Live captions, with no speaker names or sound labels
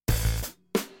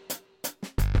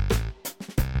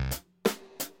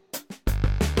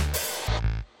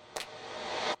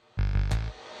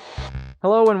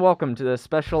Hello and welcome to this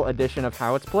special edition of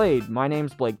How It's Played. My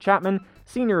name's Blake Chapman,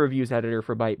 Senior Reviews Editor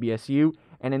for Byte BSU,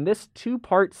 and in this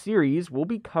two-part series, we'll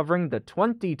be covering the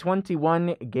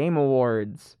 2021 Game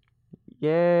Awards.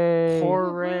 Yay!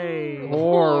 Hooray!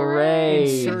 Hooray!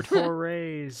 Insert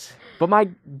hoorays.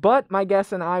 But my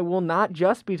guest and I will not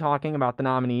just be talking about the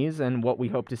nominees and what we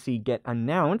hope to see get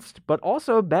announced, but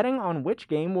also betting on which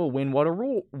game will win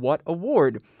what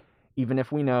award, even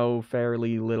if we know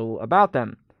fairly little about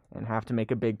them, and have to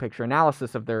make a big picture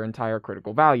analysis of their entire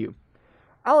critical value.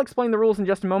 I'll explain the rules in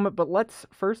just a moment, but let's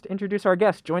first introduce our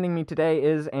guests. Joining me today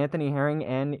is Anthony Herring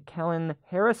and Kellen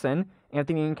Harrison.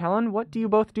 Anthony and Kellen, what do you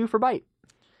both do for Byte?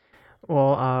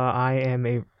 Well, I am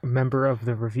a member of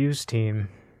the reviews team,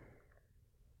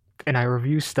 and I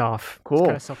review stuff. Cool.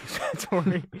 It's kind of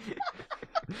self-explanatory.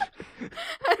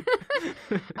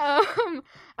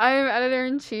 I'm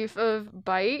editor-in-chief of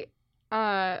Byte.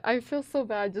 I feel so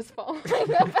bad just following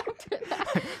up after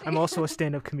that. I'm also a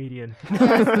stand-up comedian.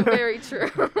 Yes, very true.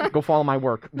 Go follow my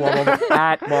work. Blah, blah, blah,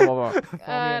 at blah, blah, blah.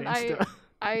 And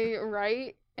I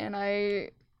write and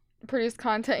I produce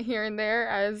content here and there,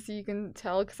 as you can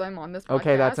tell, because I'm on this podcast.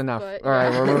 Okay, that's enough. But, All right,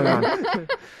 we're moving on.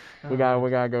 We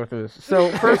gotta go through this. So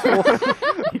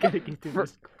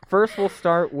first we'll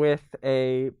start with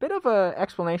a bit of a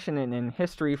explanation in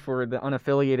history for the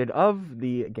unaffiliated of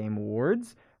the Game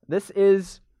Awards. This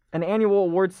is an annual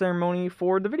award ceremony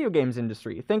for the video games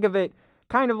industry. Think of it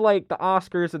kind of like the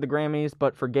Oscars or the Grammys,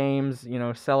 but for games,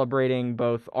 celebrating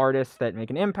both artists that make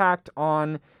an impact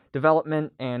on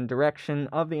development and direction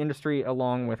of the industry,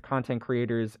 along with content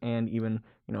creators and even,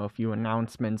 a few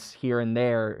announcements here and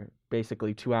there,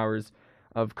 basically 2 hours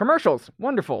of commercials.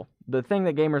 Wonderful. The thing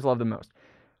that gamers love the most.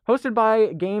 Hosted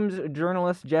by games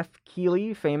journalist Jeff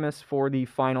Keighley, famous for the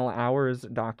Final Hours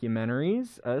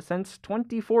documentaries since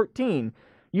 2014.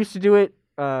 Used to do it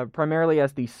primarily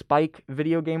as the Spike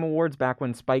Video Game Awards back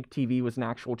when Spike TV was an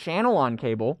actual channel on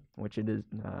cable, which it is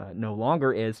no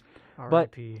longer is.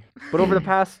 But over the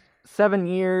past 7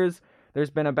 years, there's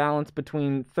been a balance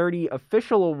between 30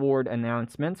 official award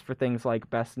announcements for things like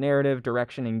Best Narrative,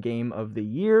 Direction, and Game of the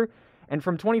Year. And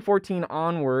from 2014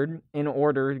 onward, in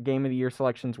order, Game of the Year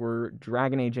selections were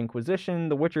Dragon Age Inquisition,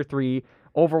 The Witcher 3,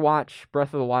 Overwatch,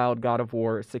 Breath of the Wild, God of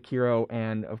War, Sekiro,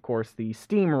 and, of course, the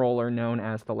steamroller known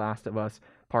as The Last of Us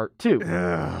Part 2.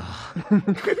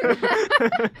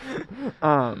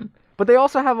 But they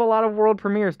also have a lot of world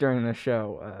premieres during this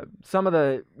show. Some of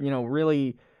the,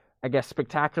 really,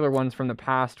 spectacular ones from the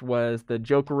past was the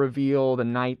Joker reveal the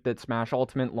night that Smash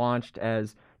Ultimate launched,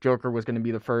 as Joker was going to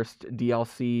be the first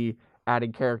DLC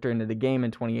added character into the game in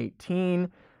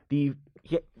 2018.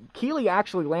 Keighley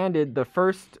actually landed the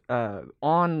first live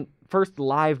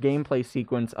gameplay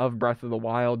sequence of Breath of the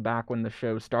Wild back when the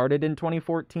show started in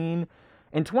 2014.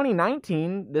 In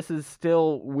 2019, this is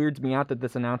still weirds me out that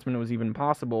this announcement was even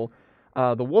possible.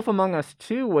 The Wolf Among Us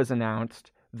 2 was announced,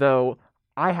 though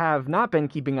I have not been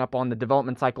keeping up on the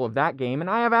development cycle of that game, and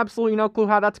I have absolutely no clue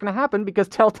how that's going to happen because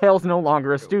Telltale's no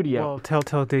longer a studio. Well,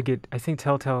 Telltale I think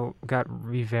Telltale got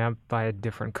revamped by a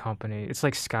different company. It's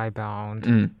like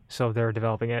Skybound, so they're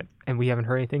developing it, and we haven't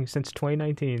heard anything since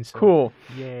 2019. So cool.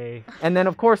 Yay. And then,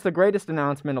 of course, the greatest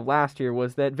announcement of last year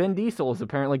was that Vin Diesel is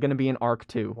apparently going to be in Ark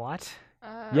 2. What?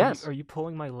 Yes. Are you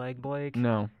pulling my leg, Blake?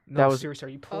 No. Seriously, are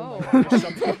you pulling my leg or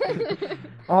something?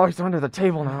 Oh, he's under the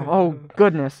table now. Oh,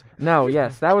 goodness. No,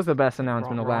 yes, that was the best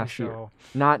announcement of last year.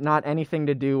 Not anything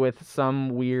to do with some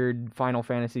weird Final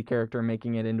Fantasy character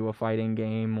making it into a fighting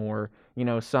game or,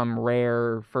 some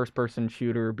rare first-person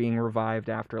shooter being revived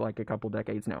after like a couple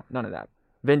decades. No, none of that.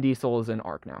 Vin Diesel is in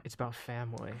Ark now. It's about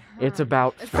family. It's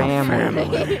about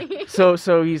family.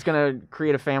 So he's gonna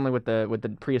create a family with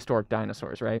the prehistoric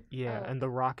dinosaurs, right? Yeah, and The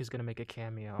Rock is gonna make a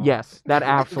cameo. Yes, that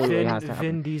absolutely has to happen.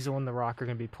 Vin Diesel and The Rock are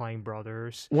gonna be playing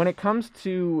brothers. When it comes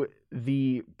to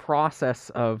the process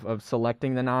of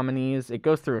selecting the nominees, it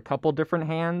goes through a couple different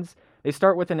hands. They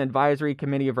start with an advisory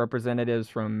committee of representatives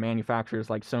from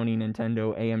manufacturers like Sony,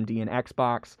 Nintendo, AMD, and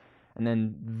Xbox, and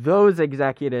then those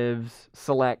executives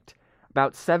select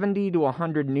about 70 to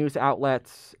 100 news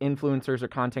outlets, influencers, or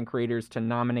content creators to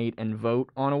nominate and vote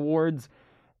on awards.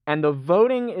 And the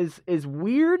voting is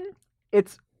weird.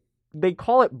 They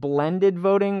call it blended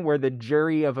voting, where the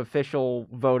jury of official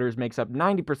voters makes up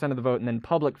 90% of the vote, and then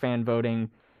public fan voting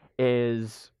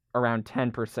is around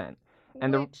 10%.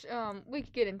 And Which, we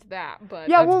could get into that, but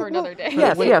yeah, that's for another day.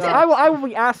 Yes. I will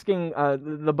be asking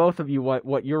the both of you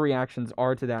what your reactions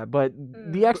are to that. But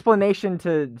the explanation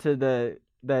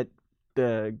that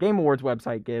the Game Awards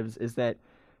website gives is that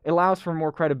it allows for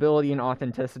more credibility and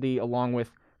authenticity, along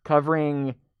with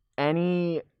covering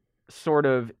any sort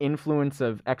of influence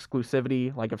of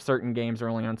exclusivity, like if certain games are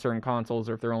only on certain consoles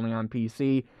or if they're only on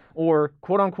PC, or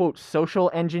quote-unquote social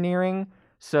engineering.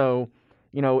 So,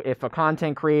 if a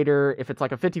content creator, if it's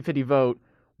like a 50-50 vote,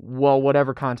 well,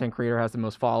 whatever content creator has the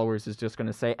most followers is just going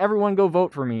to say, everyone go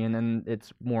vote for me, and then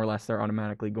it's more or less they're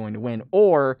automatically going to win.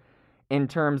 Or in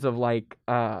terms of like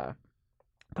a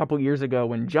couple years ago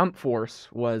when Jump Force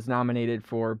was nominated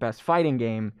for Best Fighting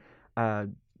Game,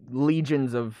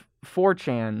 legions of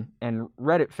 4chan and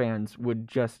Reddit fans would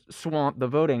just swamp the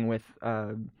voting with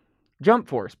Jump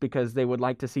Force because they would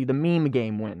like to see the meme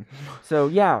game win. So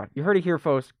yeah, you heard it here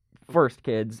first,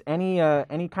 kids.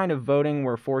 Any kind of voting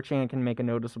where 4chan can make a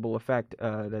noticeable effect,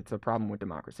 that's a problem with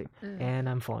democracy. And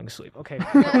I'm falling asleep. Okay.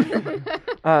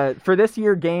 For this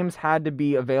year, games had to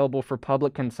be available for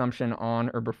public consumption on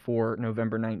or before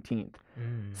November 19th.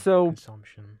 So,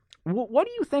 consumption. What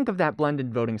do you think of that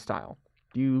blended voting style?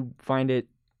 Do you find it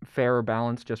fair or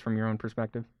balanced just from your own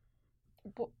perspective?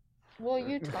 Well,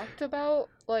 you talked about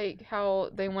like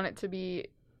how they want it to be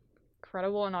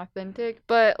credible and authentic,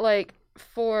 but like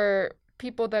for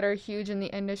people that are huge in the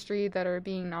industry that are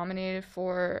being nominated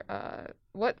for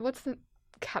what's the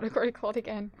category called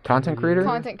again? Content creator?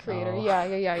 Content creator. Oh.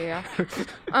 Yeah.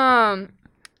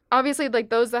 Obviously like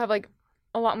those that have like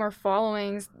a lot more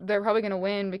followings, they're probably going to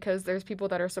win because there's people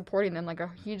that are supporting them, like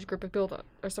a huge group of people that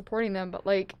are supporting them. But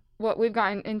like what we've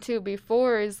gotten into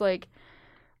before is like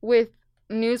with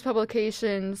news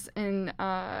publications and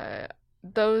that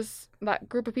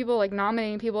group of people like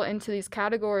nominating people into these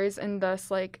categories and thus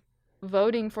like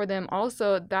voting for them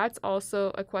also, that's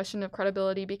also a question of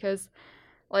credibility because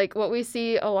like what we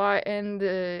see a lot in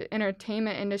the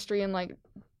entertainment industry and like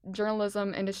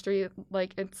journalism industry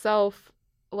like itself,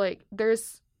 like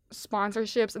there's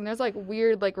sponsorships and there's like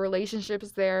weird like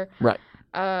relationships there, right,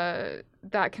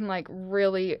 that can like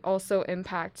really also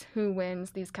impact who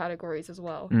wins these categories as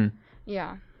well.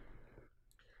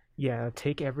 Yeah,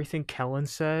 take everything Kellen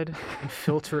said and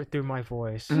filter it through my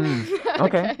voice.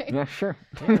 Okay. Yeah, sure.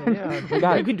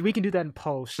 Yeah. We can do that in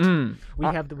post. We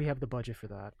have the budget for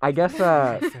that. I guess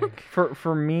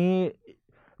for me,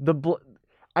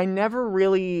 I never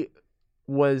really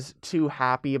was too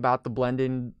happy about the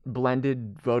blended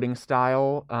voting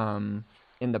style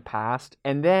in the past.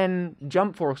 And then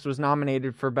Jump Force was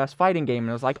nominated for Best Fighting Game,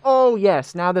 and I was like, oh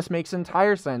yes, now this makes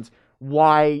entire sense.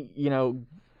 Why,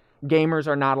 gamers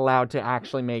are not allowed to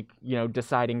actually make,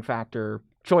 deciding factor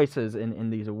choices in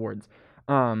these awards.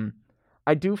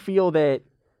 I do feel that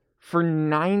for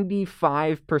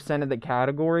 95% of the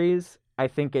categories, I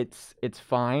think it's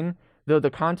fine. Though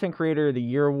the Content Creator of the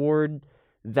Year award,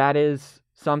 that is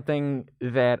something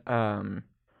that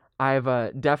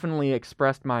I've definitely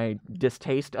expressed my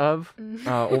distaste of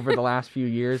over the last few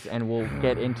years, and will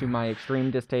get into my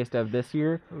extreme distaste of this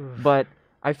year. But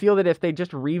I feel that if they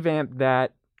just revamp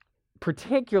that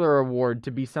particular award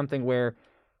to be something where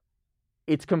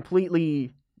it's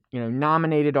completely,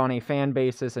 nominated on a fan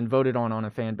basis and voted on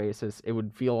a fan basis, it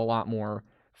would feel a lot more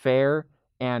fair.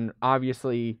 And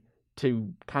obviously,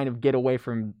 to kind of get away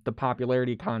from the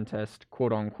popularity contest,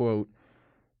 quote unquote,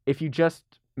 if you just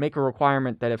make a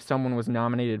requirement that if someone was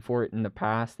nominated for it in the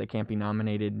past, they can't be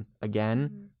nominated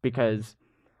again, because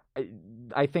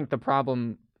I think the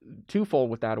problem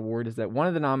twofold with that award is that one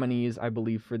of the nominees, I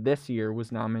believe, for this year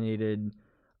was nominated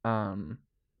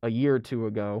a year or two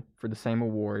ago for the same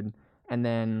award, and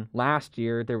then last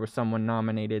year there was someone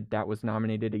nominated that was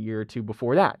nominated a year or two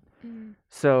before that.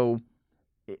 So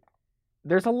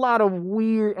there's a lot of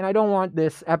weird, and I don't want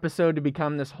this episode to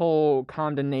become this whole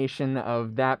condemnation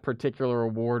of that particular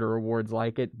award or awards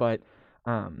like it, but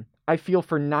I feel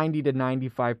for 90 to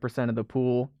 95% of the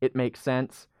pool, it makes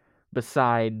sense,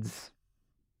 besides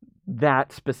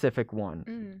that specific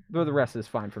one. Though the rest is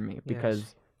fine for me,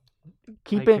 because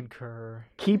keeping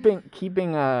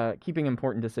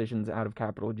important decisions out of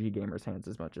capital G gamers' hands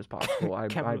as much as possible.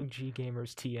 Capital G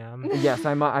gamers TM. Yes,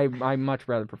 I much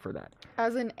rather prefer that.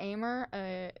 As an aimer,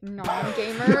 a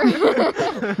non-gamer,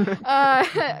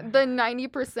 the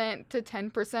 90% to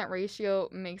 10% ratio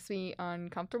makes me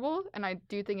uncomfortable, and I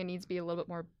do think it needs to be a little bit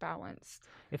more balanced.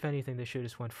 If anything, they should have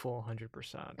just went full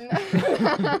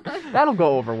 100%. That'll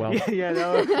go over well.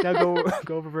 That'll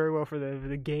go over very well for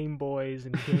the game boys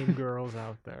and game girls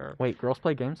out there. Wait, girls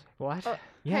play games? What?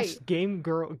 Yes, hey.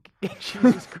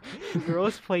 Jesus,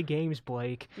 girls play games,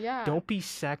 Blake. Yeah. Don't be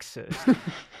sexist.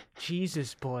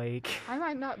 Jesus, Blake. I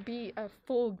might not be a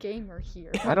full gamer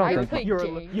here. I don't think play you're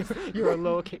games. You're a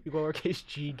lowercase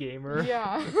G gamer.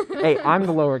 Yeah. Hey, I'm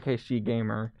the lowercase G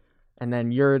gamer. and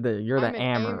then you're the I'm an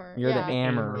aimer. aimer, You're the yeah.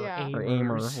 aimer Yeah. or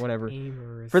aimer, Aimers. whatever.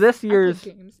 Aimers. For this I play year's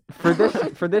games.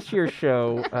 for this year's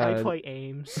show, I play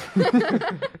Ames.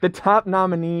 the top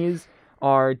nominees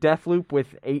are Deathloop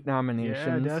with 8 Yeah,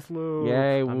 nominations. Deathloop.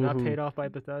 Yay, I'm not woohoo. paid off by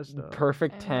Bethesda.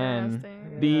 Perfect 10.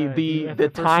 Interesting. The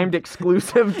timed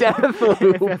exclusive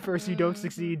Deathloop. If at first you don't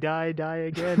succeed, die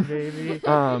again, baby.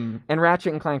 And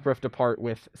Ratchet and Clank Rift Apart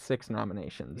with 6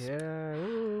 nominations. Yeah,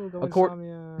 ooh, go Accord-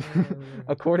 Insomniac.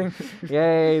 According,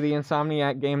 yay, the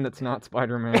Insomniac game that's not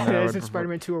Spider-Man. I would Isn't prefer-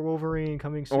 Spider-Man 2 or Wolverine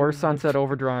coming soon? Or Sunset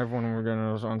Overdrive when we're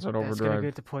gonna Sunset That's gonna Overdrive.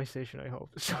 get to PlayStation, I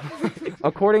hope.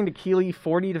 According to Keeley,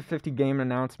 40 to 50 game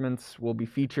announcements will be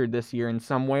featured this year in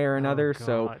some way or another. Oh,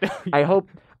 So God.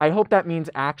 I hope that means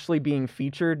actually being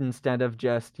featured instead of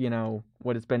just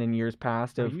what it's been in years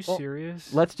past. Are Of you "Oh,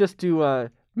 serious? let's just do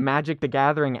Magic the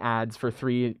Gathering ads for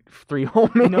three whole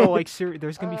minutes. No, like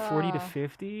there's gonna be 40 to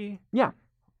 50. Yeah.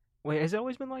 Wait, has it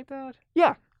always been like that?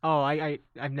 Yeah. Oh, I've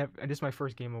never. This is my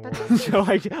first Game That Awards, doesn't-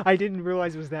 so I didn't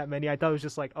realize it was that many. I thought it was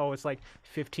just like, oh, it's like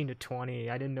 15 to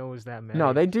 20. I didn't know it was that many.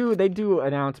 No, they do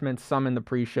announcements, some in the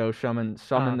pre-show, some in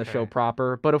the show Okay.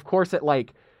 proper. But of course, it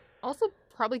Also,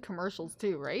 probably commercials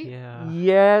too, right?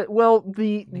 Yeah. well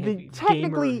They the have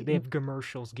technically they have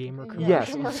commercials, gamer Yeah.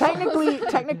 commercials.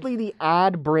 yes, technically the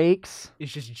ad breaks.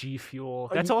 It's just G Fuel.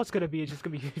 That's all it's gonna be. It's just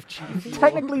gonna be G Fuel.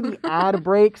 Technically, the ad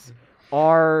breaks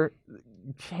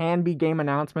can be game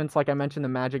announcements. Like I mentioned, the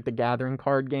Magic the Gathering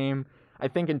card game. I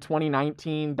think in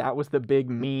 2019, that was the big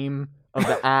meme of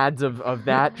the ads of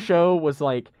that show was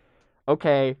like,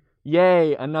 okay,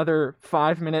 yay, another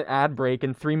 5-minute ad break,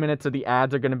 and 3 minutes of the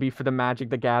ads are going to be for the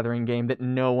Magic the Gathering game that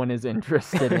no one is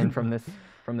interested in from this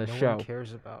No show. one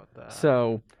cares about that.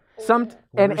 So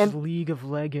Where's League of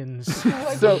Legends?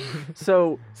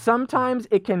 so sometimes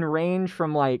it can range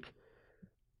from like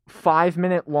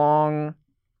 5-minute long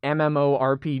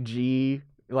MMORPG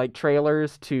like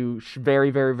trailers to very,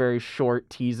 very, very short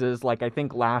teases. Like I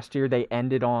think last year they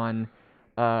ended on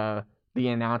the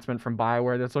announcement from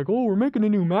BioWare that's like, oh, we're making a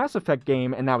new Mass Effect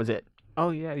game, and that was it. Oh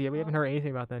yeah, we haven't heard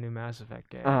anything about that new Mass Effect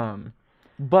game.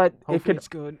 But Hopefully it's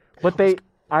good. But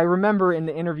I remember in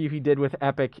the interview he did with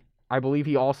Epic, I believe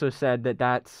he also said that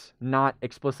that's not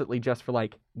explicitly just for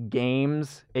like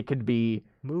games. It could be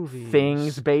Movies.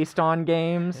 things based on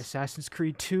games. Assassin's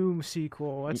Creed 2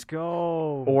 sequel. Let's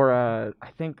go. Or I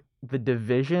think the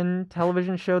Division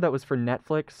television show that was for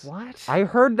Netflix. What? I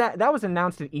heard that was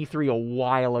announced at E3 a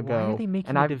while ago. Why are they making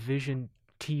and a Division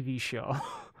TV show?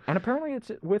 And apparently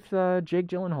it's with Jake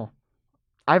Gyllenhaal.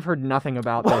 I've heard nothing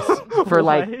about this for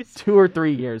like What? 2 or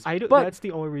 3 years. But that's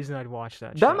the only reason I'd watch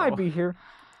that show. That might be here.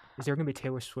 Is there gonna be a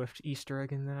Taylor Swift Easter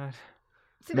egg in that?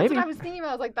 See, that's Maybe. what I was thinking about.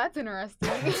 I was like, that's interesting.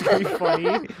 It's pretty funny.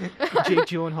 Jake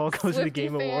Gyllenhaal goes to the Swiftie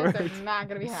Game fans Awards. are not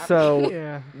gonna be happy. So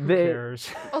Yeah, who They- cares?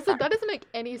 Also, that doesn't make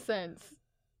any sense.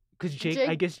 Because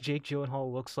I guess Jake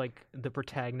Gyllenhaal looks like the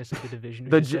protagonist of The Division.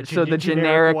 The who's ge- just so a the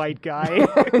generic generic- white guy.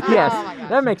 yes, Oh my gosh.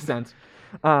 that makes sense.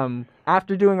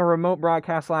 After doing a remote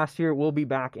broadcast last year, we'll be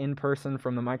back in person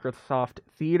from the Microsoft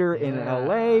Theater in Yeah.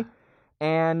 LA.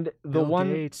 And the Bill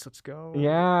one, Gates, let's go.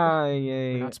 yeah, We're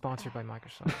yeah. not sponsored by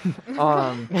Microsoft.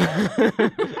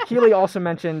 Keeley also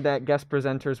mentioned that guest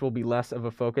presenters will be less of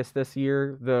a focus this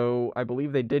year, though I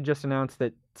believe they did just announce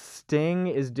that Sting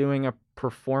is doing a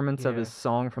performance of Yeah. his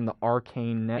song from the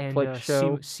Arcane And Netflix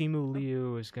show. Simu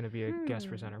Liu is going to be a guest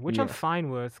presenter, which I'm Yeah. fine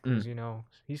with because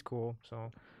he's cool.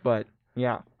 So But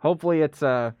yeah, hopefully it's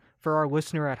for our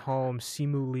listener at home,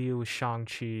 Simu Liu is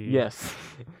Shang-Chi. yes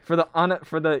for the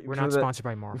We're not sponsored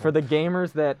by Marvel. for the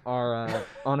gamers that are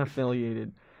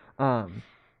unaffiliated.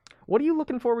 What are you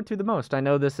looking forward to the most? I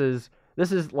know this is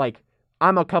like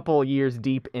I'm a couple years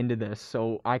deep into this,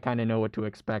 so I kind of know what to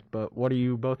expect. But what are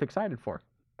you both excited for?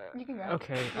 You can go.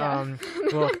 Okay. Yeah.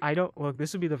 Look.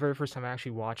 This would be the very first time I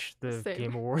actually watched the Same.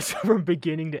 Game Awards from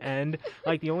beginning to end.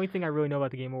 Like the only thing I really know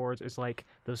about the Game Awards is like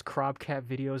those crop cap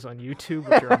videos on YouTube,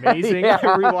 which are amazing. Yeah. I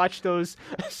rewatched those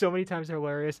so many times; they're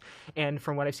hilarious. And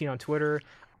from what I've seen on Twitter,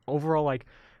 overall like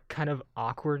kind of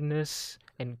awkwardness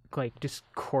and like just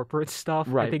corporate stuff.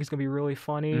 I Right. think it's gonna be really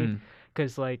funny Mm.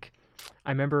 because like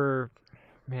I remember.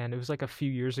 Man, it was like a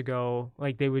few years ago.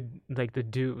 Like they would like the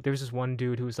dude. There was this one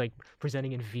dude who was like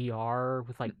presenting in VR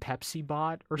with like Pepsi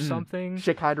Bot or something.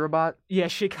 Schick Hydrobot. Yeah,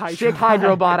 Schick Hydrobot. Schick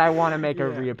Hydrobot. I want to make a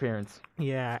Yeah. reappearance.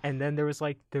 Yeah, and then there was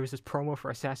this promo for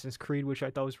Assassin's Creed, which I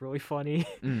thought was really funny.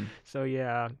 Mm. So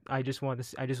yeah, I just love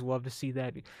to see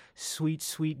that sweet,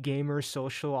 sweet gamer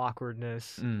social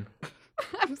awkwardness. Mm.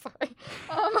 I'm sorry.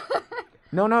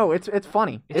 No, it's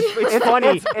funny. It's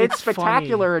funny. It's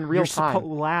spectacular funny. in real You're time.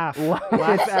 Laugh. It's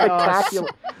Laugh at us. spectacular.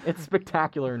 It's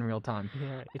spectacular in real time.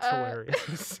 Yeah, it's Uh,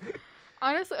 hilarious.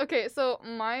 Honestly, okay, so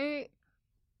my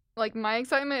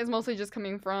excitement is mostly just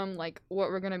coming from like what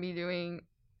we're gonna be doing,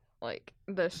 like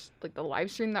the live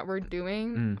stream that we're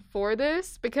doing for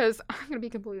this, because I'm gonna be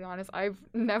completely honest, I've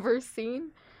never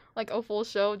seen like a full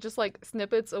show, just like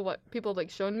snippets of what people like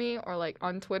showed me or like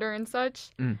on Twitter and such.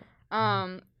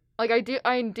 Like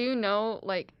I do know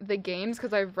like the games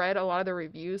because I've read a lot of the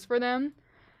reviews for them,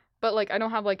 but like I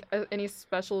don't have like any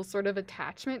special sort of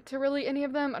attachment to really any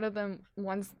of them other than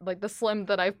ones like the Slim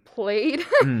that I've played.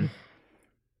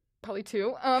 Probably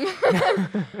two.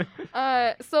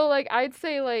 So like I'd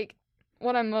say like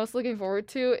what I'm most looking forward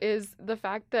to is the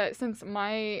fact that since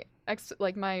my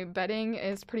my betting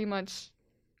is pretty much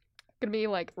gonna be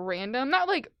like random, not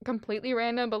like completely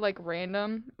random, but like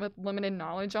random with limited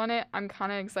knowledge on it. I'm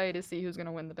kind of excited to see who's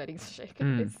gonna win the betting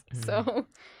showcase. So.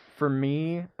 For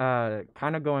me,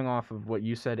 kind of going off of what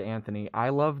you said, Anthony, I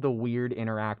love the weird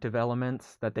interactive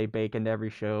elements that they bake into every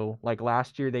show. Like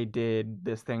last year, they did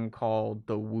this thing called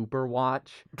the Whooper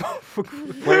Watch,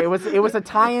 where it was a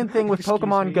tie-in thing with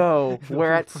Pokemon Go,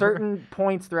 where at certain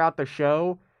points throughout the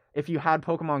show, if you had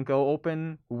Pokemon Go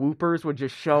open, Whoopers would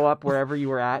just show up wherever you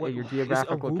were at your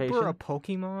geographic is a location. Whooper a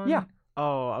Pokemon? Yeah.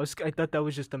 Oh, I thought that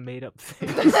was just a made up thing.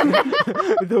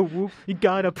 The whoop, you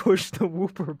gotta push the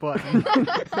Whooper button.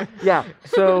 Yeah.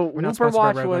 So We're not Whooper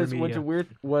sponsored by Watch Red Letter Media.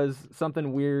 was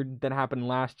something weird that happened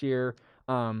last year.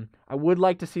 I would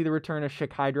like to see the return of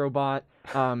Hydrobot.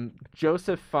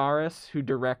 Joseph Fares, who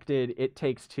directed It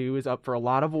Takes Two, is up for a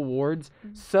lot of awards.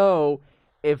 So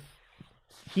if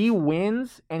he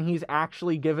wins and he's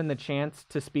actually given the chance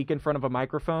to speak in front of a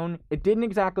microphone, it didn't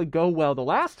exactly go well the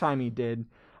last time he did,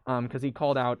 because he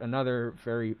called out another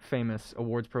very famous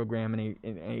awards program in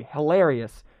a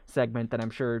hilarious segment that I'm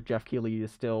sure Jeff Keighley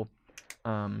is still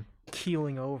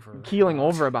keeling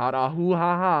over about. Ahoo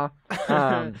ha ha.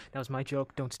 That was my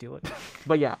joke. Don't steal it.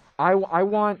 But yeah, I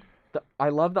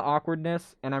love the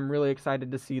awkwardness, and I'm really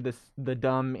excited to see the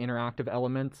dumb interactive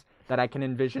elements that I can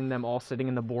envision them all sitting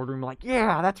in the boardroom like,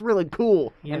 yeah, that's really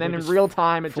cool. Yeah, and then in real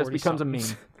time, it just becomes a meme.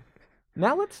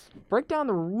 Now let's break down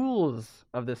the rules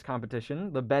of this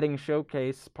competition, the betting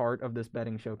showcase part of this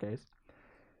betting showcase.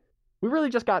 We really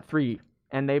just got 3,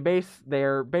 and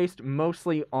they're based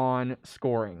mostly on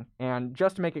scoring. And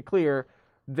just to make it clear,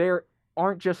 there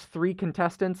aren't just 3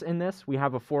 contestants in this. We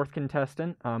have a 4th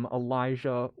contestant,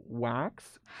 Elijah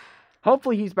Wax.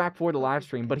 Hopefully he's back for the live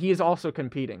stream, but he is also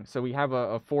competing. So we have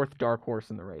a 4th dark horse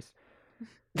in the race.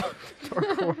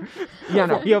 Dark horse. Yeah,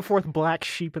 no. You have 4th black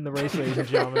sheep in the race, ladies and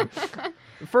gentlemen.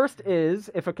 First is,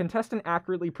 if a contestant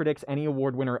accurately predicts any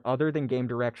award winner other than Game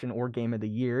Direction or Game of the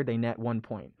Year, they net 1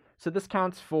 point. So this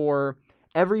counts for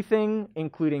everything,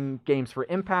 including games for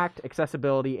impact,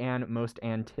 accessibility, and most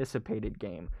anticipated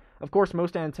game. Of course,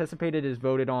 most anticipated is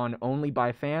voted on only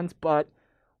by fans, but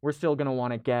we're still going to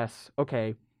want to guess,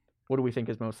 okay, what do we think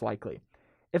is most likely?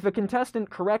 If a contestant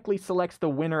correctly selects the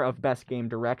winner of Best Game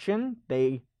Direction,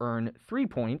 they earn 3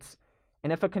 points.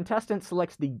 And if a contestant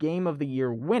selects the Game of the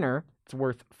Year winner, it's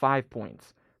worth 5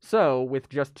 points. So, with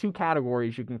just 2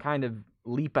 categories, you can kind of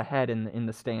leap ahead in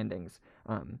the standings.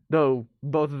 Though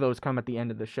both of those come at the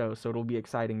end of the show, so it'll be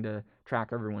exciting to track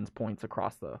everyone's points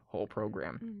across the whole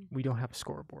program. We don't have a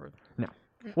scoreboard. No.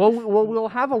 Well, we'll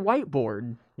have a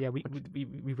whiteboard. Yeah,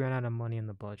 we ran out of money in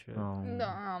the budget. Oh.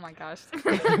 No, oh my gosh.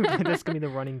 That's gonna be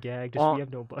the running gag. Just we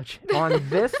have no budget. On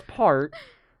this part,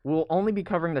 we'll only be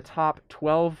covering the top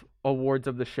 12 awards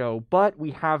of the show, but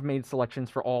we have made selections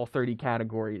for all 30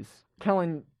 categories.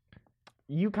 Kellen,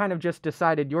 you kind of just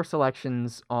decided your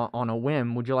selections on a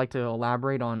whim. Would you like to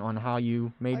elaborate on how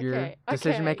you made your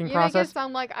decision-making process? You make it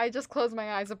sound like I just closed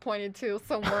my eyes and pointed to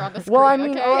somewhere on the screen. Well, I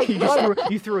mean,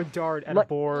 you threw a dart at a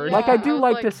board. Yeah, like I do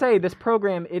like to say, this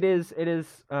program, it is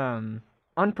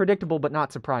unpredictable but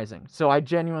not surprising. So I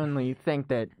genuinely think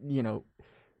that,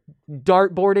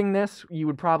 dartboarding this, you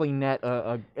would probably net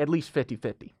at least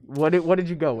 50-50. What did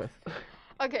you go with?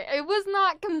 Okay, it was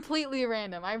not completely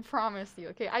random, I promise you.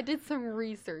 Okay, I did some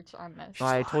research on this.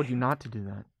 I told you not to do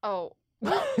that. Oh.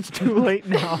 It's too late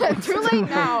now. Too late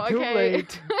now, okay.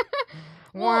 Too late.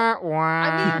 Well,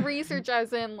 I mean research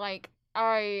as in, like,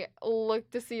 I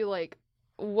looked to see, like,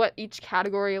 what each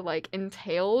category, like,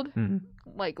 entailed.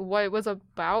 Like, what it was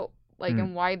about, like,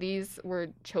 and why these were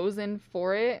chosen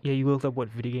for it. Yeah, you looked up what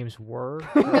video games were.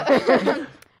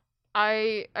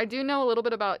 I do know a little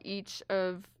bit about each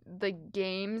of the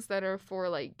games that are for,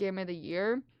 like, Game of the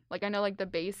Year. Like, I know, like, the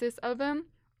basis of them.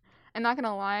 And not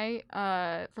gonna lie,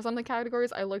 for some of the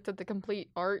categories, I looked at the complete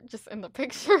art just in the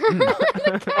picture.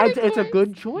 It's a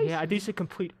good choice. Yeah, I think it's a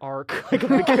complete arc like of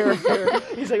the character.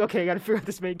 He's like, okay, I gotta figure out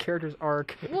this main character's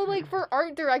arc. Well, like for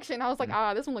art direction, I was like,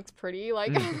 this one looks pretty.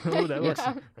 Like, Oh,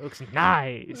 that looks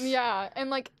nice. Yeah, and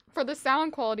like for the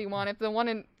sound quality one, if the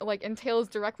one entails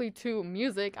directly to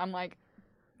music, I'm like,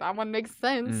 that one makes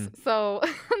sense. So,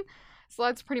 so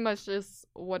that's pretty much just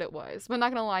what it was. But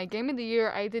not gonna lie, game of the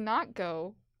year, I did not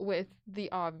go with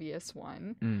the obvious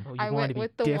one. Oh, you I wanted went to be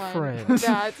with the different. one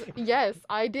that yes,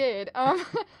 I did.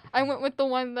 I went with the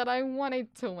one that I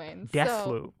wanted to win.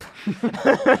 Deathloop.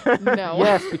 No.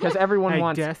 Yes, because everyone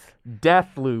wants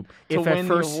Deathloop to win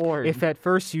the award. If at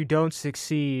first you don't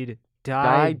succeed,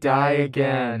 die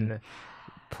again.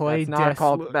 Play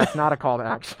Deathloop. That's not a call to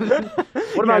action.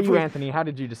 What about you, Anthony? How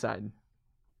did you decide?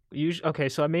 Okay,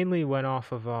 so I mainly went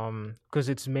off of because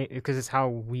it's how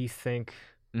we think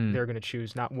they're gonna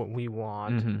choose, not what we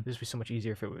want. This would be so much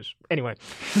easier if it was. Anyway,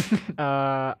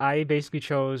 I basically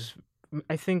chose.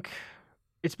 I think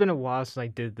it's been a while since I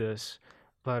did this,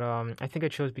 but I think I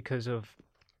chose because of.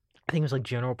 I think it was like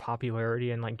general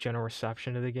popularity and like general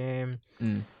reception of the game.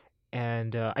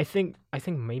 And I think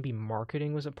maybe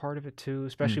marketing was a part of it too,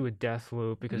 especially with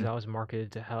Deathloop because that was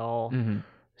marketed to hell.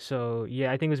 So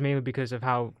yeah, I think it was mainly because of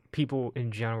how people in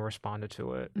general responded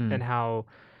to it and how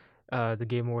the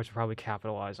Game Awards would probably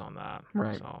capitalize on that.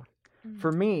 Right. So.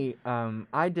 For me,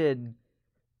 I did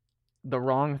the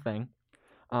wrong thing.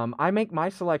 I make my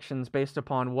selections based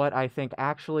upon what I think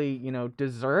actually,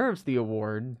 deserves the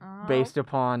award based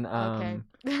upon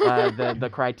the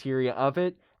criteria of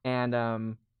it. And,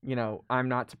 I'm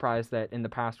not surprised that in the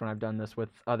past when I've done this with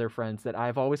other friends that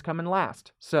I've always come in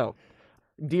last. So,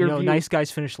 dear Nice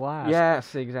Guys finished last.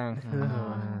 Yes, exactly.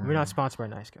 We're not sponsored by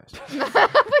Nice Guys.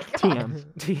 TM.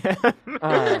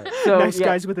 TM. Nice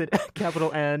Guys with a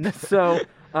capital N. So,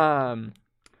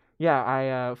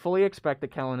 I fully expect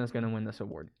that Kellen is going to win this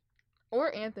award.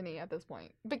 Or Anthony at this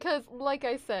point, because like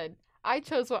I said, I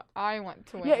chose what I want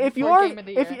to win. Yeah, if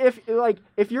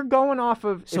you're going off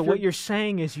of. So what you're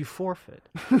saying is you forfeit.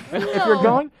 If you're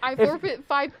going, I forfeit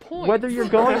 5 points. Whether you're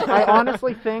going, I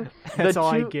honestly think that's all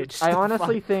I get. I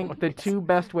honestly think the two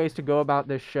best ways to go about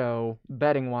this show,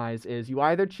 betting wise, is you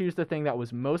either choose the thing that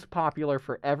was most popular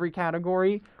for every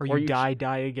category, or you die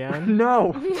again.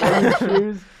 No,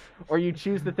 or you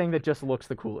choose the thing that just looks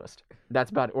the coolest. That's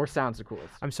about it, or sounds the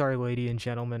coolest. I'm sorry, lady and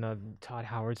gentlemen. Todd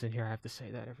Howard's in here. I have to say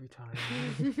that every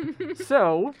time.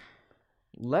 So,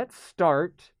 let's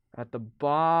start at the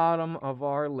bottom of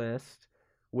our list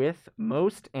with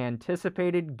most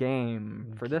anticipated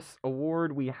game. For this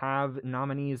award, we have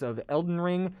nominees of Elden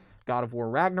Ring, God of War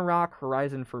Ragnarok,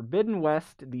 Horizon Forbidden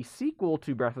West, the sequel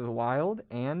to Breath of the Wild,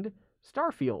 and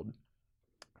Starfield.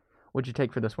 What'd you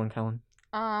take for this one, Kellen?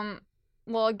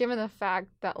 Well, given the fact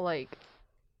that,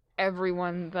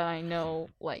 everyone that I know,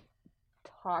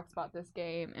 talks about this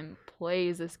game and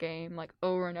plays this game,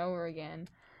 over and over again,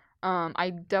 I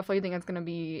definitely think it's going to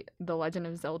be The Legend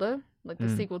of Zelda,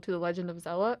 the sequel to The Legend of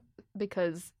Zelda,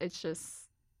 because it's just,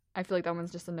 I feel like that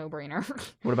one's just a no-brainer.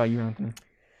 What about you, Anthony?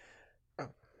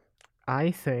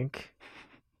 I think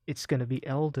it's going to be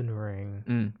Elden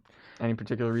Ring. Any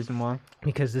particular reason why?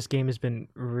 Because this game has been...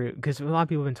 Because a lot of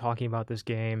people have been talking about this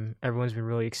game. Everyone's been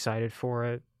really excited for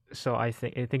it. So I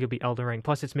think it'll be Elden Ring.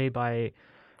 Plus, it's made by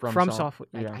From Software.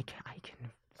 Yeah. I can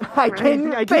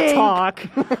talk.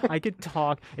 I could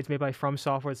talk. It's made by From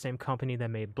Software, the same company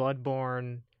that made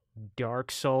Bloodborne,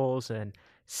 Dark Souls, and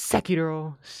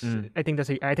Sekiro. I think that's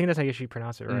how you should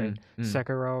pronounce it, right?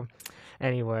 Sekiro.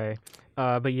 Anyway,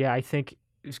 but yeah, I think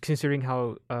considering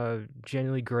how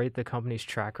genuinely great the company's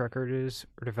track record is,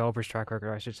 or developer's track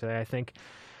record, I should say, I think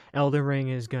Elden Ring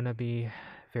is gonna be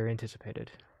very anticipated.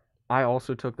 I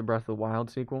also took the Breath of the Wild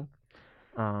sequel,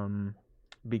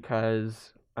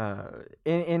 because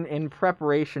in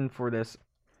preparation for this,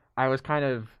 I was kind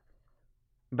of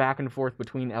back and forth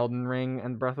between Elden Ring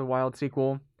and Breath of the Wild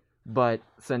sequel, but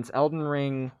since Elden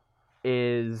Ring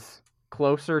is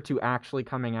closer to actually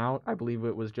coming out, I believe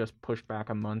it was just pushed back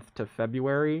a month to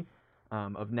February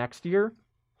of next year,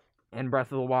 and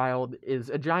Breath of the Wild is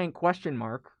a giant question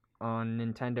mark on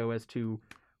Nintendo as to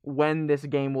when this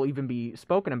game will even be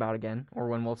spoken about again, or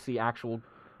when we'll see actual,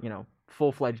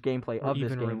 full-fledged gameplay of this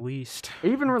game.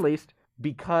 Even released,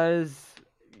 because,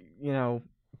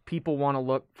 people want to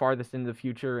look farthest into the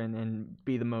future and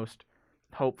be the most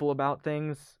hopeful about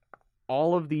things.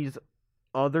 All of these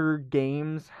other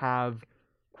games have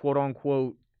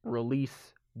quote-unquote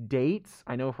release dates.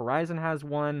 I know Horizon has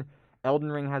one.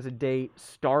 Elden Ring has a date.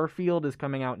 Starfield is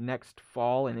coming out next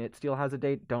fall, and it still has a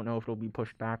date. Don't know if it'll be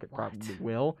pushed back. It probably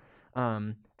will.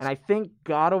 And I think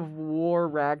God of War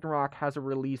Ragnarok has a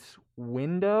release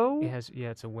window.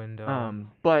 It's a window.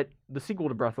 But the sequel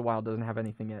to Breath of the Wild doesn't have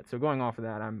anything yet. So going off of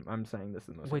that, I'm saying this is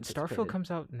the most Wait, anticipated. Starfield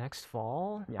comes out next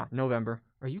fall? Yeah, November.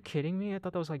 Are you kidding me? I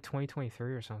thought that was like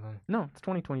 2023 or something. No, it's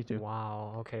 2022.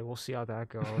 Wow. Okay, we'll see how that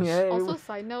goes. Yeah, Also,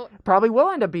 side note, probably will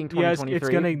end up being 2023. Yeah,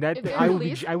 it's gonna. if they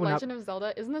release Legend of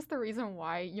Zelda, isn't this the reason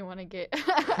why you want to get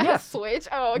a Yes. Switch?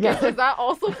 Oh, okay. Yes. So is that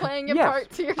also playing a Yes. part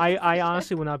to your I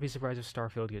honestly will not be surprised if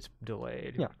Starfield gets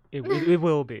delayed. Yeah. It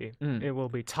will be. Mm. It will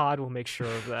be. Todd will make sure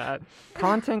of that.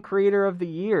 Content Creator of the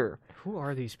Year. Who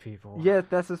are these people? Yeah,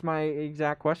 this is my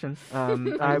exact question.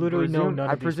 I literally know none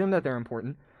of I these. presume that they're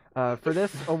important. For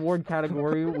this award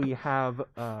category, we have,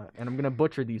 and I'm going to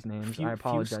butcher these names. I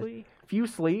apologize.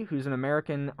 Fusely, who's an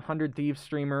American 100 Thieves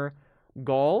streamer.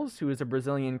 Gauls, who is a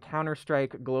Brazilian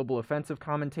Counter-Strike global offensive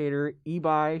commentator.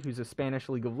 Ibai, who's a Spanish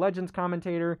League of Legends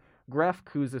commentator. Gref,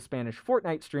 who's a Spanish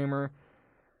Fortnite streamer.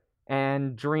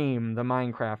 And Dream, the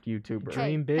Minecraft YouTuber.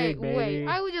 Dream big, baby. Wait,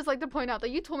 I would just like to point out that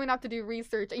you told me not to do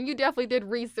research, and you definitely did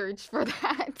research for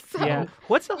that. So Yeah.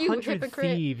 What's you 100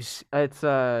 hypocrite. Thieves? It's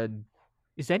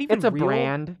Is that even it's a real?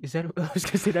 brand. Is that? I was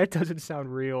gonna say that doesn't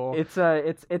sound real.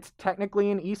 It's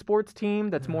technically an esports team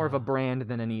that's more of a Oh. brand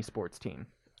than an esports team.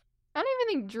 I don't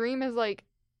even think Dream is like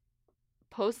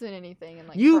posted anything in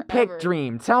like You forever. picked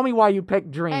Dream. Tell me why you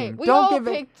picked Dream. Hey, we Don't all give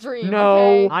picked Dream. No.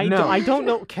 Okay? I don't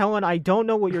know, Kellen. I don't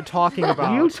know what you're talking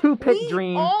about. You two picked We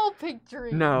Dream. all picked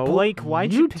Dream. No. Blake,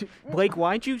 why'd you you two, Blake,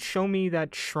 why'd you show me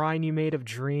that shrine you made of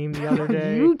Dream the other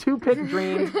day? you two picked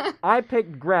Dream. I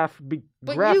picked Gref.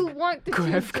 But Gref. you want to choose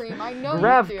Gref- Dream. I know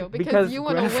Gref, you do because because you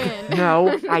want to Gref- win.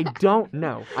 No, I don't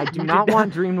know. I do You not did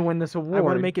want Dream to win this award. I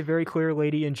want to make it very clear,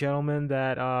 lady and gentlemen,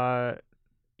 that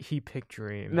he picked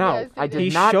Dream. No, Yes, you I did. did He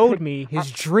not showed pick, me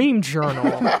his dream journal.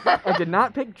 I did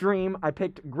not pick Dream. I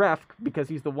picked Gref because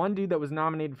he's the one dude that was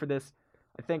nominated for this,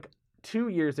 I think, 2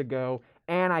 years ago.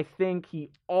 And I think he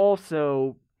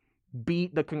also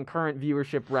beat the concurrent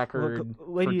viewership record Look,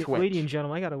 lady, for Twitch. lady and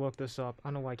gentlemen, I gotta look this up. I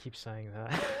don't know why I keep saying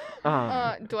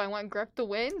that. Do I want Gref to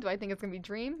win? Do I think it's gonna be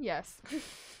Dream? Yes.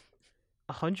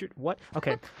 100 what?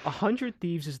 Okay, 100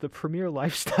 Thieves is the premier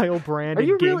lifestyle brand Are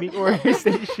you and gaming really?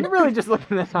 organization. You're really just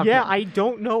looking this up. Yeah, I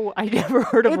don't know. I never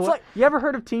heard of It's like, you ever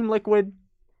heard of Team Liquid?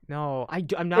 No, I'm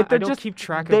If not. I they're don't just- keep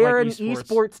track of They're like an esports.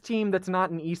 esports team that's not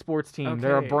an esports team.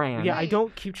 They're a Okay. brand. Yeah, I Wait.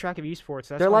 don't keep track of esports.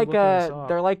 That's they're why I'm like looking this a up.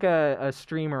 they're like a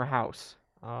streamer house,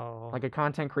 Oh, like a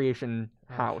content creation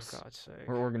oh, house For God's sake.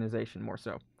 or organization more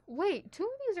so. Wait, two of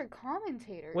these are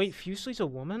commentators. Wait, Fusely's a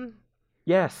woman?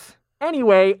 Yes.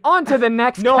 Anyway, on to the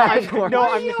next category.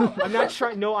 I'm not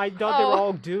trying. No, I thought they were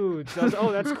all dudes. I was,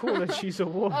 oh, that's cool that she's a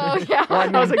woman. Oh yeah. Well, I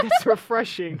I was like, that's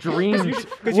refreshing. Dream-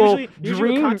 Because well, usually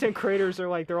Dream- content creators are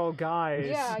like, they're all guys.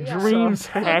 Yeah, yeah. Dream So-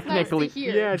 technically, It's nice to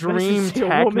hear. Yeah, it's nice to Dream see a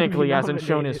woman be technically hasn't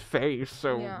shown his nominated. face,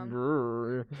 so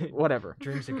Yeah. whatever.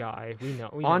 Dream's a guy. We know.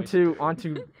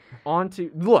 On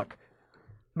to look.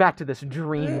 Back to this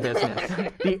Dream business.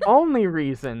 The only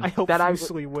reason I hope that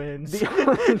Fusely wins.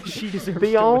 She deserves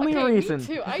the to only Okay, me reason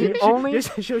too. I the think- only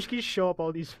Just can show up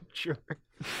all these jerks.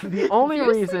 the only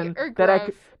Fusely reason or that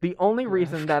Gref? the only Gref.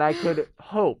 reason that I could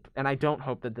hope, and I don't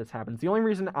hope that this happens, the only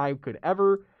reason I could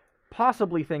ever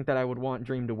possibly think that I would want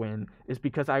Dream to win is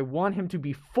because I want him to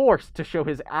be forced to show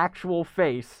his actual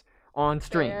face on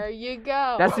stream. There you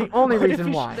go. That's the only What if reason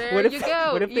he sh- why. There What if, you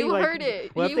go. What if they You like, heard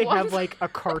it. What if He they have wants- like a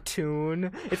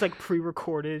cartoon? It's like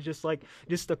pre-recorded, just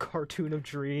a cartoon of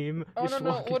Dream. Oh just no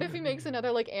no! walking What if he around. makes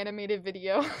another like animated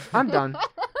video? I'm done.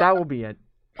 That will be it.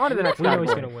 On to the next We know he's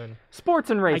category. gonna win. Sports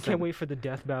and racing. I can't wait for the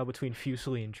death battle between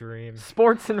Fusely and Dream.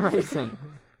 Sports and racing.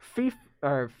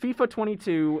 FIFA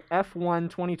 22, F1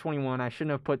 2021. I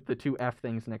shouldn't have put the two F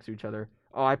things next to each other.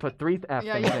 Oh, I put three F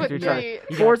Yeah, things you next put to each other. three.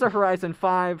 You Forza Horizon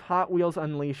 5, Hot Wheels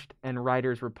Unleashed, and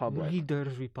Riders Republic.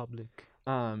 Riders Republic.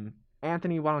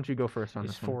 Anthony, why don't you go first on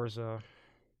It's this one? Forza.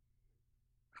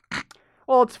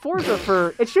 Well, it's Forza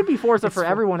for... It should be Forza It's for for-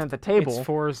 everyone at the table. It's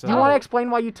Forza. Do you want to explain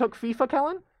why you took FIFA,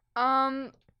 Kellen?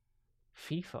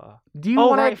 FIFA. Do you Oh,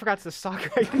 want right, I to... forgot it's the soccer.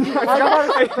 I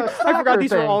thought it was the I forgot soccer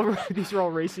these are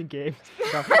all racing games.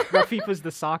 No, FIFA's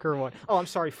the soccer one. Oh, I'm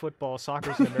sorry, football.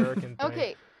 Soccer's an American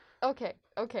thing.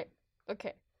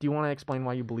 Okay. Do you want to explain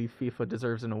why you believe FIFA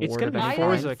deserves an award It's gonna of be any I kind?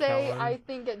 Forza, didn't say Kellen. I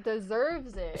think it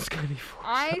deserves it. It's gonna be Forza.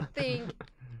 I think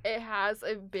it has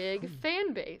a big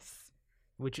fan base.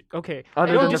 Which okay,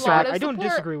 Other I don't, than the disagree, fact- I don't support,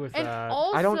 disagree with And that.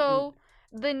 also, I don't-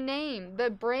 the name, the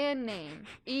brand name,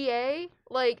 EA,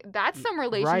 like that's some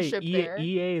relationship there.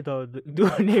 EA though,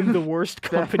 named the worst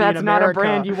company That's in not America. a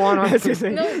brand you want on.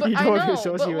 No, but you I don't know.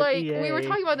 associate But with like EA. we were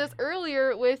talking about this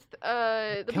earlier with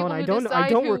the people Kellen, who decide I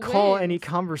don't who recall wins. any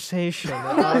conversation.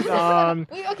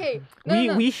 Okay.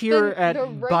 No, we here at the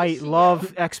Byte ratio.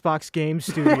 love Xbox Game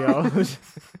Studios.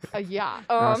 Yeah.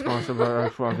 Not sponsored by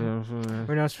Xbox.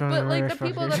 We're not strong. But like the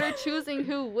people that are choosing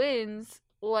who wins,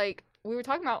 like we were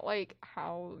talking about, like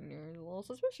how there's a little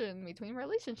suspicion between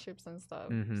relationships and stuff.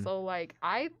 Mhm. So like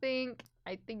I think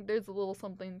there's a little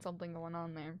something going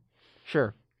on there.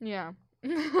 Sure. Yeah.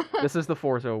 This is the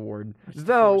Forza Award. It's the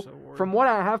Though, Forza Award. from what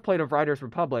I have played of Riders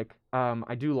Republic,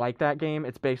 I do like that game.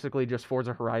 It's basically just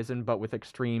Forza Horizon, but with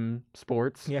extreme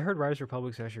sports. Yeah, I heard Rise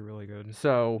Republic's actually really good.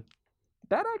 So,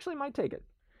 that actually might take it.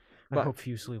 I But- hope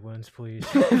Fusely wins, please.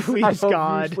 I Please, hope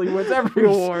God. Fusely wins every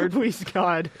award. Please,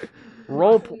 God.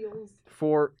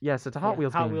 Yes, it's a Hot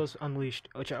Wheels Hot game. Wheels Unleashed,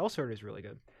 which I also heard is really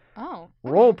good. Oh.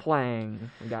 Role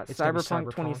playing. We got It's gonna be Cyberpunk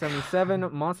Cyberpunk. 2077,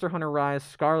 Monster Hunter Rise,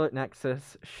 Scarlet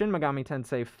Nexus, Shin Megami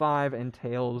Tensei 5, and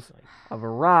Tales of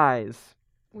Arise.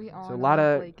 We all So a know lot what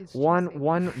of Blake is one choosing.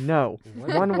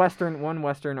 one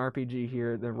Western RPG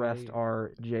here. The rest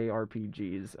are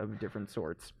JRPGs of different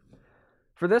sorts.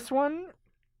 For this one,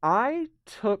 I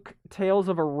took Tales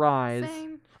of Arise.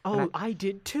 Same. Oh, I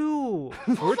did too.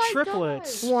 Oh We're my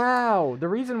triplets. gosh. Wow, the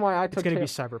reason why I It's took gonna be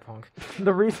Cyberpunk.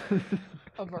 the reason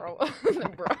Oh, bro.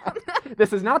 Bro.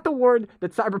 this is not the award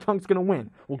that Cyberpunk's gonna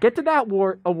win. We'll get to that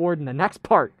award in the next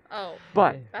part. Oh.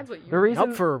 But That's what you. the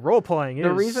reason Up for role playing is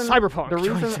the reason Cyberpunk. the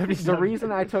reason 2077. the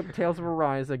reason I took Tales of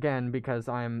Arise again because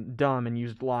I'm dumb and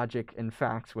used logic and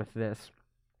facts with this.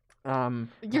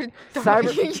 You're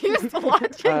Cyber- you use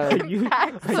logic and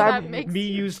facts, so that makes me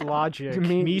use logic.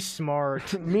 Me- Me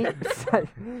smart. Me,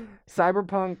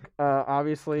 Cyberpunk,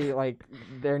 obviously, like,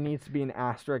 there needs to be an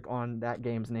asterisk on that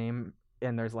game's name,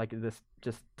 and there's, like, this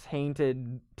just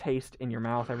tainted taste in your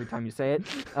mouth every time you say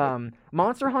it.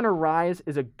 Monster Hunter Rise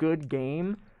is a good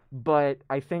game, but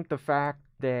I think the fact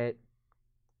that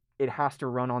it has to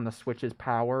run on the Switch's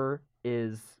power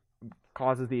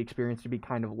causes the experience to be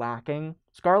kind of lacking.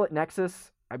 Scarlet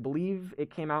Nexus, I believe it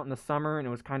came out in the summer, and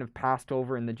it was kind of passed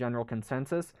over in the general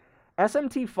consensus.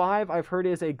 SMT5, I've heard,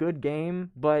 is a good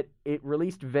game, but it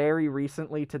released very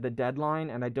recently to the deadline,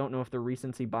 and I don't know if the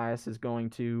recency bias is going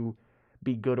to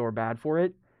be good or bad for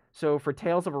it. So for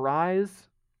Tales of Arise,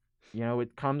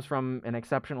 it comes from an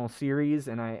exceptional series,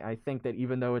 and I think that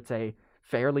even though it's a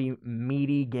fairly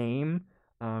meaty game,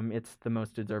 it's the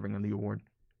most deserving of the award.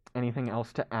 Anything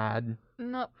else to add?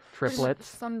 No. Triplets?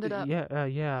 Summed it up.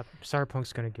 Yeah.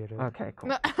 Cyberpunk's gonna get it. Okay,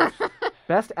 cool.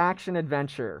 Best Action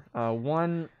Adventure.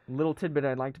 One little tidbit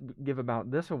I'd like to give about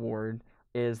this award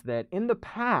is that in the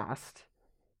past,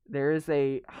 there is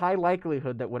a high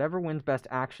likelihood that whatever wins Best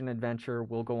Action Adventure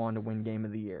will go on to win Game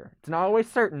of the Year. It's not always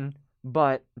certain,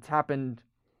 but it's happened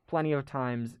plenty of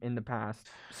times in the past.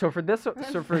 So for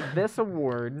this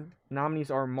award, nominees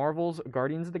are Marvel's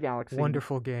Guardians of the Galaxy.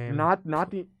 Wonderful game. Not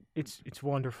the. It's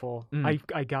wonderful. Mm.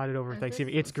 I got it over Is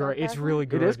Thanksgiving. this It's great. It's sarcasm? really It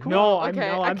good. is cool? No, Okay,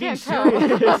 I'm I being can't tell.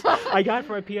 serious. I got it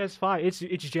for my PS5. It's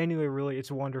genuinely it's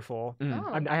wonderful. Mm.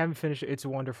 Oh. I haven't finished it. It's a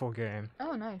wonderful game.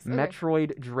 Oh, nice. Okay.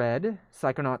 Metroid Dread,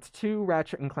 Psychonauts 2,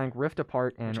 Ratchet & Clank Rift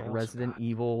Apart, and Which I also Resident got.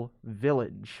 Evil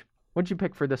Village. What'd you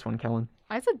pick for this one, Kellen?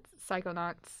 I said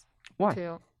Psychonauts. Why?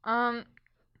 Too.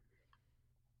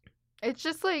 It's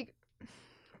just like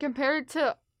compared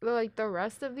to like the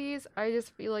rest of these, I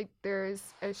just feel like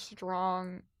there's a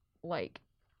strong like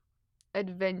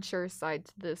adventure side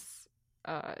to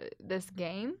this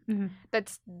game Mhm.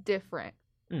 that's different.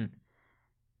 Mm.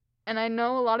 And I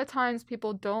know a lot of times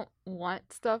people don't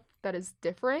want stuff that is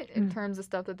different in Mm. terms of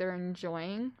stuff that they're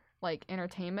enjoying, like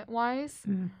entertainment wise.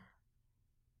 Mm.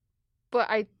 But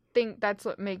I think that's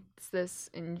what makes this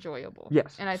enjoyable.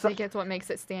 Yes. And I So- think it's what makes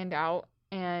it stand out.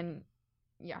 And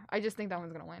yeah, I just think that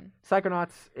one's gonna win.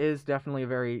 Psychonauts is definitely a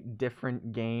very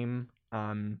different game.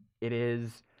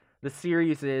 The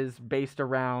series is based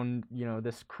around,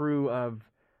 this crew of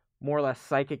more or less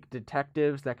psychic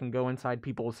detectives that can go inside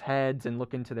people's heads and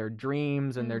look into their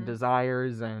dreams and their Mhm.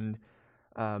 desires and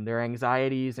their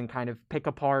anxieties and kind of pick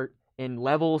apart in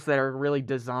levels that are really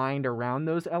designed around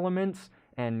those elements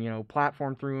and,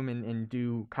 platform through them and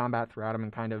do combat throughout them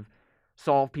and kind of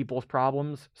solve people's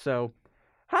problems. So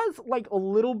has like a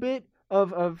little bit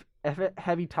of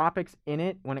heavy topics in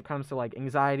it when it comes to like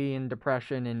anxiety and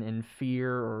depression and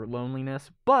fear or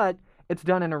loneliness, but it's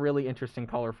done in a really interesting,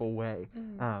 colorful way.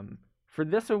 For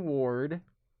this award,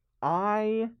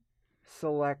 I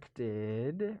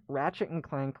selected Ratchet and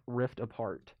Clank Rift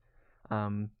Apart,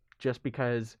 just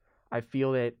because I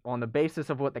feel that on the basis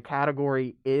of what the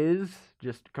category is,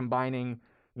 just combining,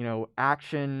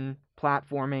 action,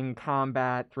 platforming,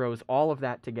 combat, throws all of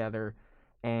that together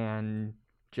and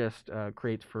just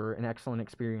creates for an excellent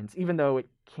experience, even though it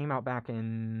came out back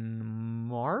in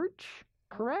March,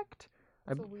 correct?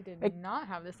 So we did not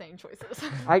have the same choices.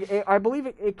 I believe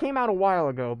it came out a while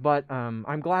ago, but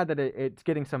I'm glad that it's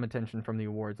getting some attention from the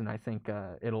awards, and I think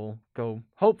it'll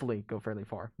hopefully go fairly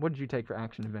far. What did you take for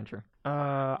action adventure?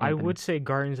 I would say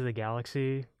Guardians of the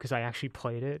Galaxy because I actually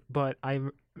played it, but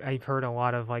I've heard a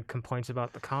lot of complaints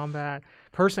about the combat.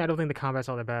 Personally, I don't think the combat's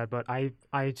all that bad, but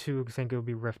I too think it would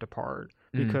be ripped apart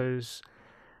because,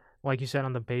 like you said,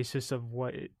 on the basis of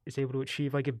what it's able to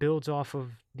achieve, it builds off of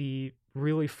the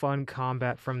really fun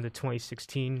combat from the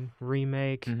 2016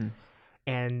 remake,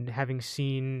 and having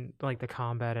seen the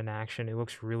combat in action, it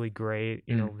looks really great.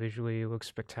 Visually, it looks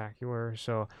spectacular.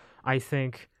 So I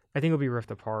think it'll be ripped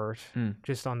apart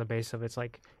just on the base of it's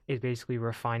basically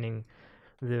refining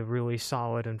the really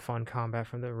solid and fun combat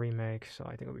from the remake. So I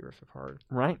think it'll be ripped apart.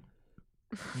 Right.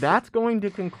 That's going to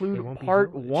conclude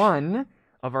part 1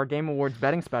 of our Game Awards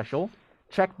betting special.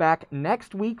 Check back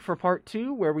next week for part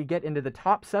 2, where we get into the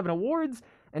top 7 awards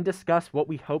and discuss what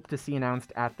we hope to see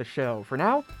announced at the show. For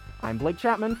now, I'm Blake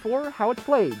Chapman for How It's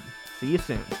Played. See you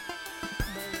soon.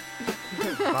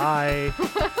 Bye.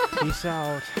 Peace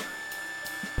out.